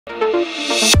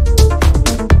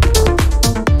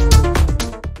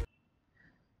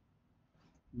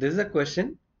This is a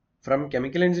question from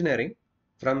chemical engineering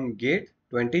from GATE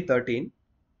 2013,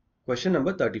 question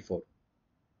number 34.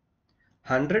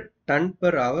 100 ton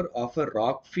per hour of a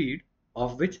rock feed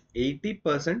of which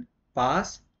 80%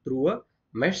 pass through a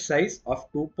mesh size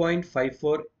of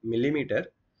 2.54 millimeter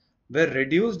were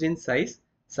reduced in size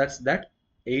such that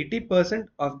 80%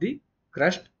 of the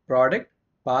crushed product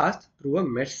passed through a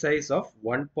mesh size of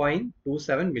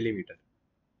 1.27 millimeter.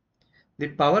 The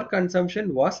power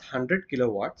consumption was 100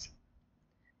 kilowatts.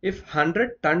 If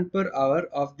 100 ton per hour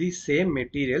of the same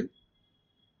material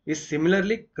is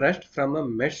similarly crushed from a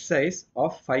mesh size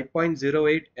of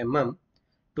 5.08 mm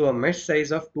to a mesh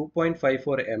size of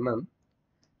 2.54 mm,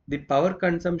 the power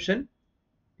consumption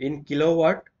in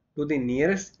kilowatt to the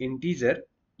nearest integer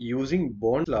using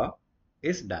Bohn's law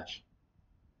is dash.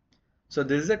 So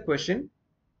this is a question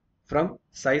from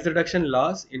size reduction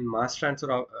laws in mass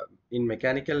transfer in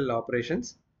mechanical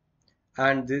operations,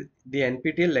 and the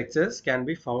NPTEL lectures can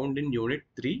be found in Unit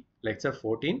 3, Lecture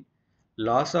 14,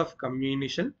 Laws of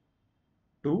Communication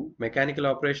to Mechanical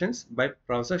Operations by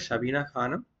Professor Shabina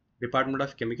Khanam, Department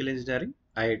of Chemical Engineering,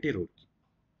 IIT Roorkee.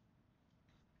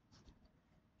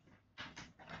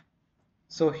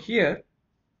 So here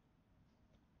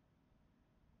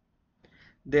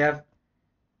they are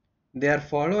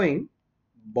following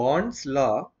Bohn's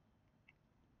law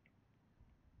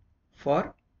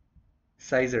for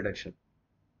size reduction.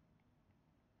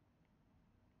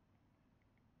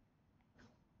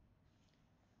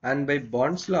 And by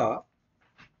Bohn's law,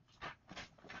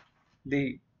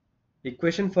 the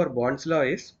equation for Bohn's law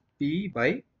is P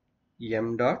by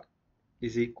m dot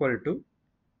is equal to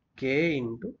K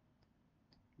into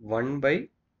 1 by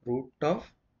root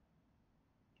of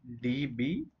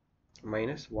dB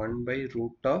minus 1 by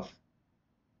root of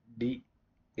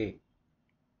dA,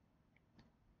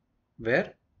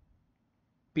 where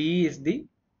P is the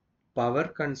power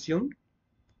consumed,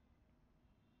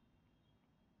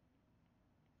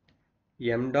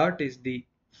 m dot is the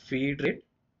feed rate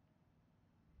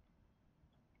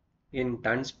in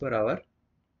tons per hour,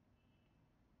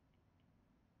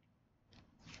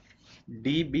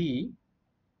 dB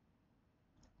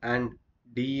and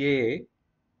dA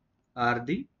are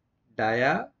the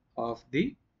dia of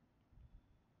the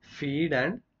feed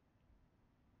and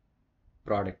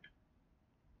product.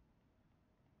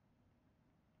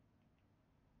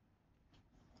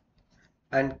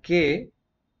 And K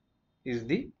is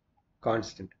the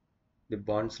constant, the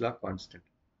Bohn's law constant.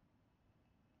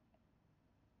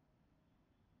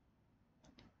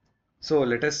 So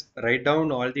let us write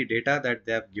down all the data that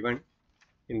they have given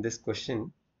in this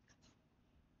question.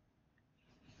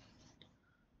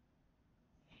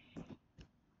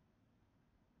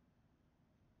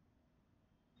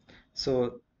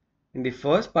 So in the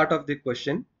first part of the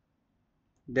question,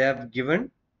 they have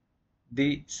given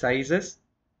the sizes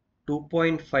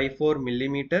 2.54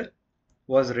 millimeter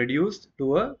was reduced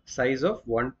to a size of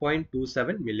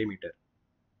 1.27 millimeter.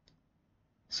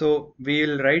 So we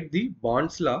will write the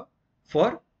Bohn's law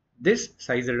for this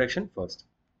size reduction first.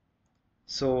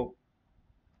 So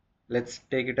let's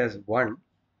take it as 1.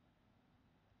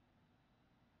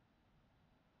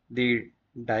 The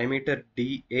diameter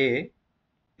dA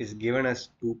is given as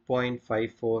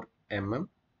 2.54 mm.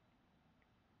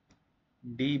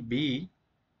 dB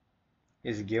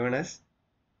is given as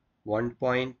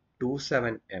 1.27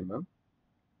 mm.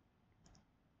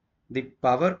 The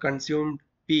power consumed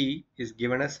P is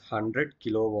given as 100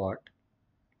 kilowatt,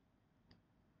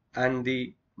 and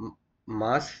the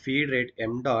mass feed rate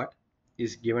m dot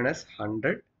is given as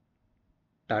 100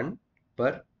 ton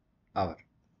per hour.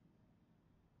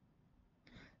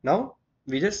 Now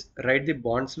we just write the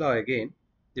Bohn's law again.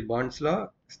 The Bohn's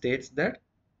law states that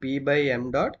P by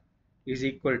m dot is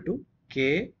equal to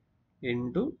K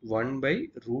into 1 by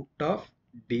root of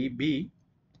dB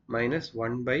minus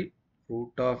 1 by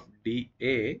root of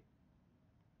dA,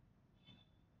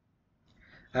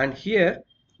 and here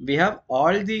we have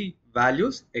all the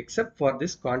values except for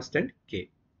this constant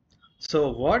K. So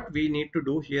what we need to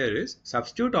do here is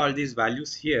substitute all these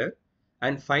values here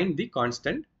and find the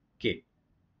constant K.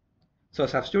 So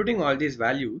substituting all these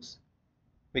values,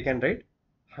 we can write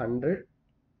 100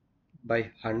 by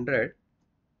 100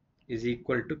 is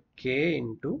equal to K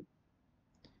into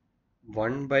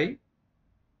 1 by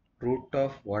root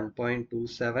of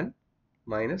 1.27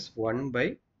 minus 1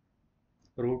 by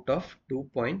root of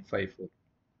 2.54.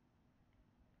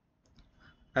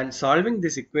 And solving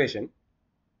this equation,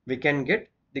 we can get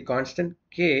the constant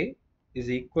K is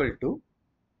equal to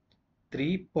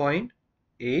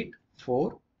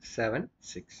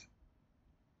 3.8476.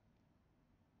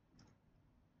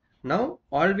 Now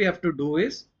all we have to do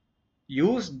is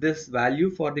use this value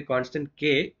for the constant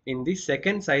K in the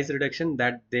second size reduction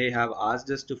that they have asked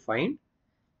us to find,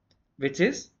 which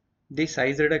is the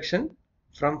size reduction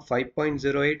from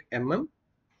 5.08 mm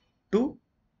to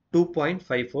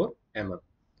 2.54 mm.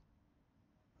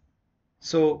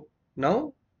 So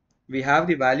now we have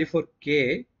the value for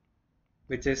K,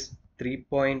 which is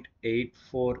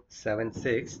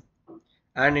 3.8476,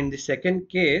 and in the second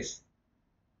case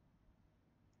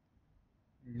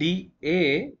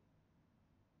dA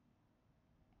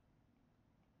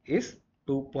is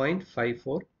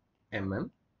 2.54 mm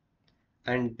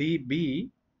and dB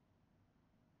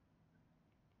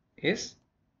is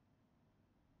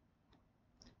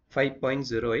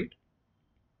 5.08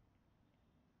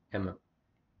 mm,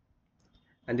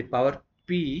 and the power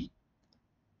P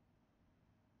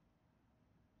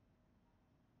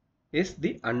is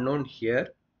the unknown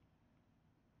here,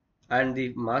 and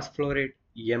the mass flow rate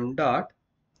m dot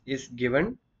is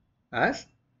given as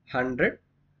 100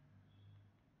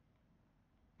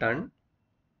 ton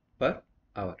per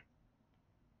hour.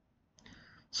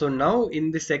 So now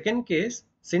in the second case,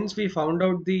 since we found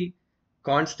out the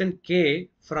constant K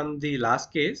from the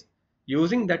last case,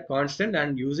 using that constant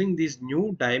and using these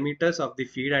new diameters of the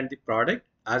feed and the product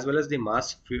as well as the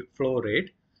mass flow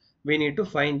rate, we need to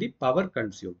find the power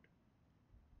consumed.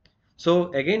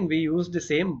 So again we use the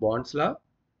same Bond's law.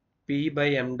 P by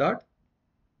m dot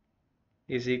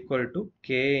is equal to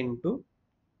K into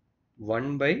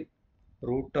 1 by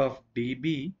root of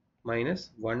dB minus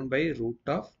 1 by root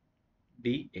of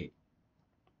dA.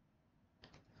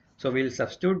 So we'll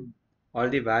substitute all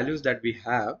the values that we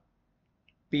have.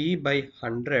 P by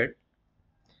 100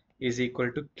 is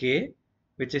equal to K,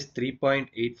 which is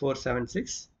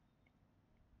 3.8476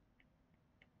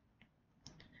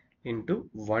 into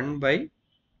 1 by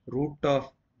root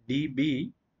of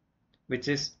dB, which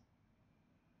is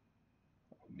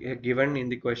given in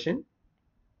the question,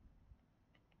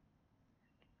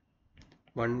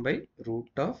 1 by root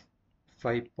of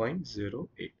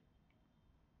 5.08.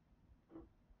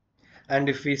 And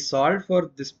if we solve for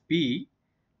this P,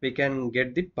 we can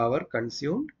get the power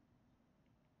consumed.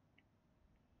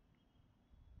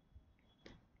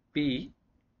 P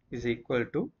is equal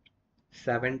to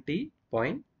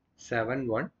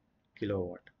 70.71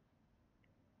 kilowatt.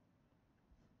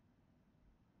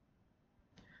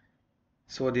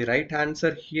 So the right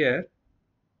answer here,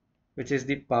 which is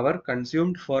the power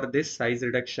consumed for this size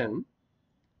reduction,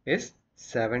 is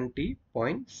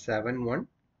 70.71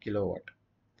 kilowatt.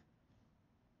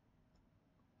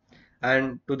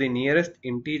 And to the nearest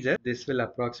integer, this will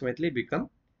approximately become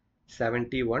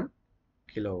 71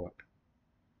 kilowatt.